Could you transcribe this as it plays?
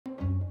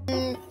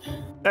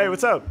Hey,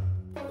 what's up?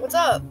 What's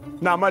up?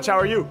 Not much, how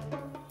are you?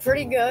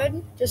 Pretty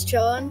good. Just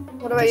chilling.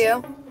 What about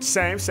you?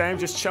 Same,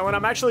 just chilling.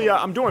 I'm actually,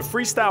 I'm doing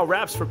freestyle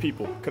raps for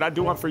people. Could I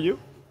do one for you?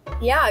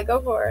 Yeah,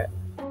 go for it.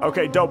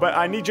 Okay, dope, but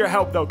I need your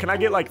help though. Can I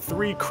get like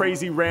 3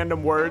 crazy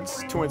random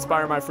words to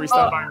inspire my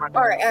freestyle? Oh,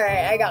 all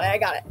right, I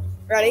got it.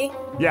 Ready?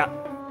 Yeah.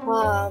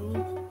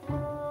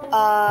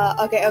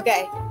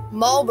 Okay.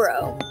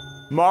 Marlboro.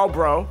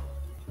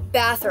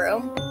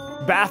 Bathroom.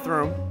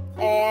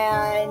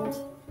 And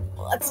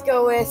let's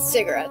go with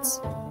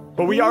cigarettes.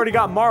 But we already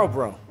got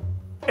Marlboro.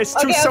 It's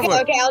too similar.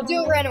 Okay, I'll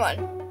do a random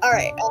one. All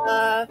right,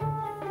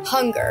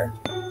 hunger.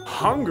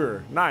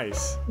 Hunger,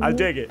 nice. I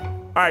dig it.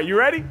 All right, you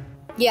ready?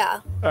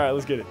 Yeah. All right,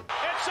 let's get it.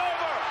 It's over.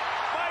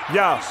 Mike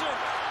Yeah.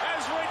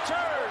 has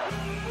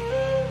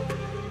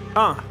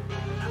returned.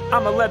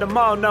 I'ma let them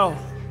all know.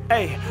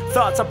 Hey,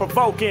 thoughts are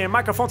provoking,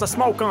 microphones I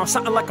smoke on,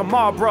 something like a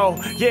Marlboro.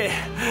 Yeah,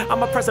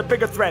 I'ma press a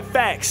bigger threat,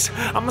 facts.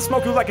 I'ma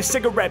smoke you like a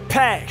cigarette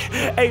pack.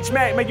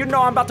 H-Mack, man, you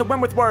know I'm about to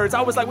win with words. I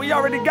was like, we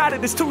already got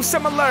it, it's too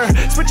similar.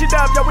 Switch it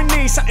up, yo, we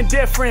need something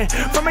different.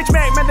 From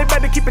H-Mack, man, they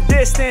better keep a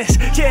distance.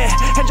 Yeah,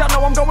 and y'all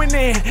know I'm going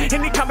in.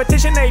 Any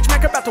competition,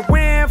 H-Mack about to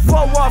win.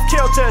 Flow off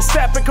kilter,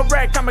 step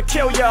incorrect, I'ma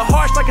kill ya.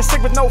 Harsh like a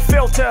stick with no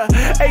filter.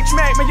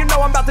 H-Mack, man, you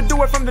know I'm about to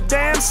do it from the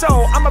damn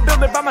soul. I'ma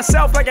build it by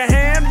myself like a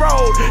hand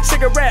roll.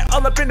 Cigarette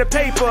all up in the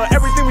paper,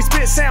 everything we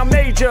spit sound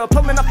major.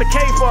 Pulling up the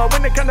caper,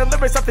 when it comes to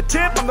lyrics off the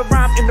tip, I'm the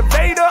rhyme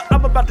innovator.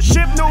 I'm about to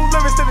ship new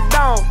lyrics to the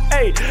dome.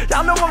 Hey,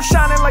 y'all know I'm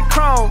shining like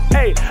chrome.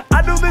 Hey,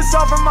 I do this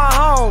all from my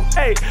home.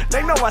 Hey,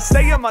 they know I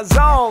stay in my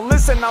zone.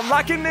 Listen, I'm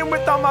locking in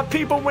with all my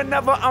people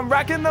whenever I'm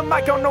rocking the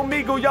mic on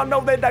Omegle. Y'all know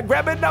that I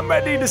grab it, I'm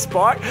ready to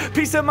spark.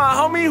 Peace to my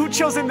homie who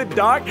chills in the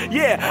dark.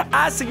 Yeah,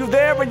 I see you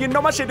there, and you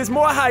know my shit is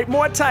more hype,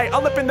 more tight.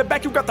 All up in the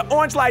back, you got the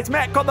orange lights.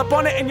 Mac called up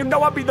on it, and you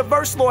know I'll be the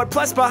verse lord.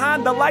 Plus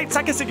behind the lights,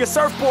 I can see your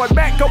surfboard.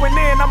 Back going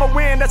in, I'ma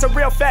win, that's a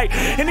real fact.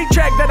 Any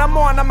track that I'm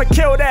on, I'ma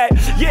kill that.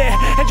 Yeah,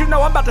 and you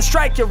know I'm about to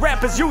strike your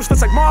rap is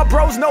useless like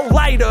Marlboro's no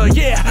lighter.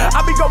 Yeah,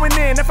 I'll be going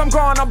in, if I'm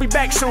gone, I'll be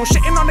back soon.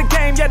 Shitting on the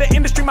game, yeah, the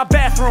industry, my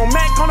bathroom.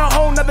 Mac on a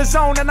whole nother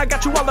zone, and I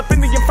got you all up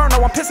in the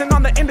inferno. I'm pissing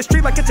on the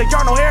industry like it's a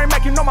yarno. Harry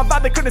Mack, you know my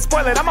vibe, they couldn't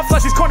spoil it. I'ma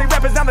flush these corny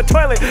rappers down the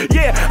toilet.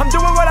 Yeah, I'm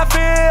doing what I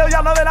feel,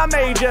 y'all know that I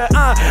major.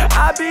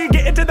 I be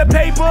getting to the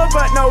paper,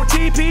 but no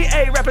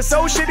TPA. Rapping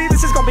so shitty,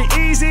 this is gonna be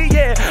easy.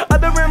 Yeah,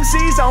 other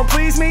MCs don't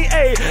please me.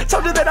 Ayy,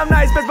 told you that I'm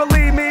nice, best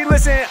believe me.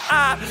 Listen,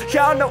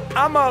 y'all know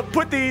I'ma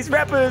put these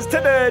rappers to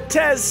the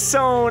test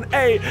soon.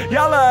 Ayy,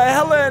 y'all are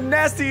hella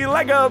nasty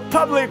like a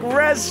public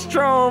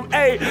restroom.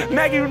 Ayy,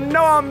 Mac, you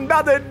know I'm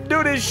about to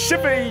do this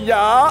shit for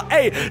y'all.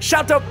 Ayy,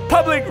 shout to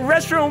public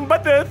restroom,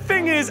 but the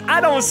thing is I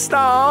don't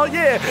stall.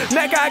 Yeah,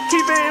 Mac, I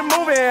keep it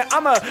moving.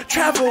 I'ma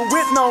travel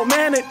with no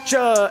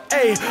manager.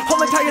 Ayy,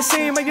 whole entire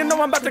scene, man, you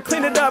know I'm about to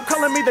clean it up,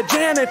 calling me the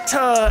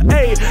janitor.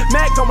 Ayy,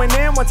 Mac going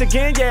in once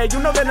again. Yeah, you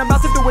know that I'm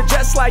about to do it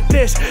just like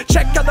this.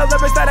 Check out the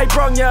lyrics that I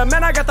brung ya,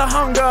 man, I got the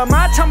hunger.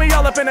 My tummy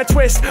all up in a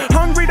twist.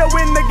 Hungry to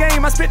win the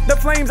game, I spit the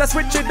flames, I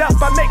switch it up.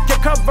 I make you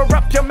cover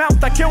up your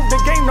mouth, I kill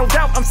the game, no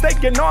doubt. I'm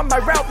staking on my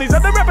route, these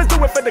other rappers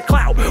do it for the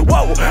clout.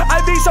 Whoa,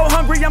 I be so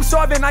hungry, I'm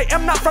starving. I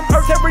am not from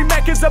Earth, every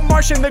Mac is a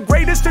Martian. The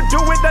greatest to do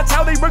it, that's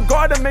how they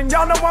regard him. And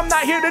y'all know I'm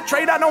not here to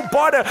trade, I don't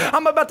barter.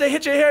 I'm about to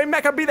hit your Harry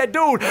Mack, I be that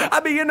dude. I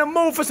be in the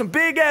mood for some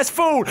big ass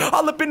food.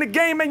 All up in the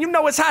game, man, you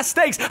know it's high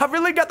stakes. I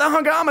really got the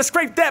hunger, I'ma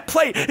scrape that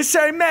plate. It's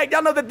Harry Mack,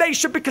 y'all know that they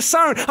should be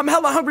concerned. I'm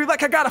hella hungry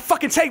like I got a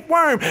fucking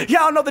tapeworm.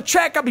 Y'all know the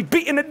track, I be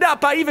beating it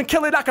up. I even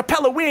kill it a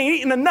cappella, we ain't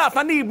eating enough.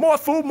 I need more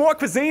food, more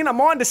cuisine,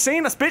 I'm on the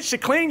scene. I spit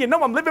shit clean, you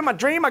know I'm living my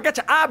dream. I got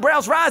your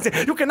eyebrows rising,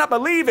 you cannot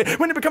believe it.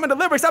 When it becoming the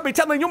lyrics, I'll be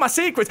telling you my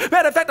secrets.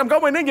 Matter of fact, I'm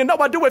going in, you know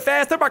I do it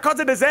faster. I cause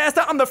a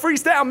disaster, I'm the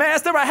freestyle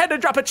master. I had to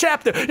drop a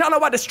chapter, y'all know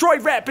I destroy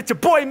rap. It's your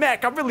boy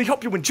Mac, I really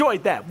hope you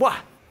enjoyed that. What?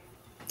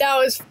 That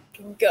was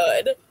fucking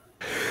good.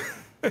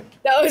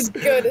 That was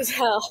good as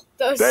hell.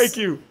 Thank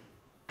you.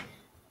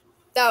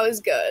 That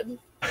was good.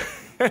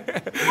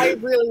 I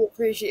really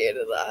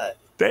appreciated that.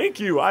 Thank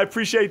you. I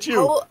appreciate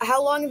you.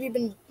 How long have you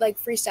been like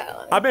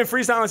freestyling? I've been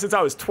freestyling since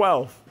I was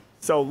 12.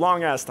 So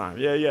long ass time.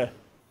 Yeah.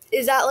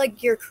 Is that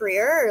like your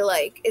career, or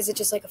like is it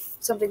just like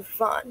something for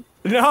fun?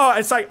 No,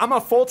 it's like I'm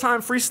a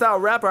full-time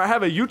freestyle rapper. I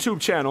have a YouTube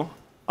channel.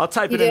 I'll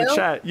type it in the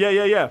chat.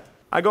 Yeah.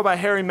 I go by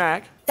Harry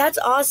Mack. That's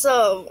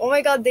awesome. Oh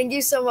my god, thank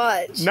you so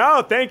much.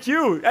 No, thank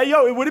you. Hey,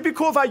 yo, would it be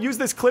cool if I use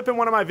this clip in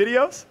one of my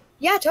videos?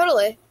 Yeah,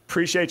 totally.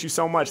 Appreciate you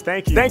so much.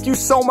 Thank you. Thank you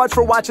so much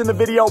for watching the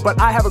video, but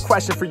I have a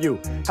question for you.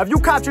 Have you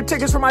copped your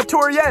tickets for my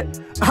tour yet?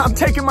 I'm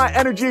taking my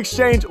Energy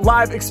Exchange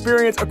live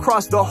experience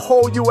across the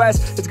whole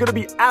US. It's gonna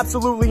be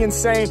absolutely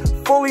insane.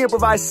 Fully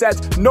improvised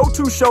sets. No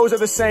 2 shows are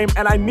the same,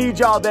 and I need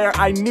y'all there.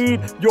 I need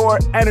your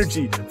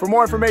energy. For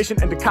more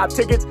information and to cop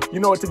tickets, you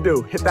know what to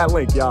do. Hit that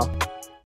link, y'all.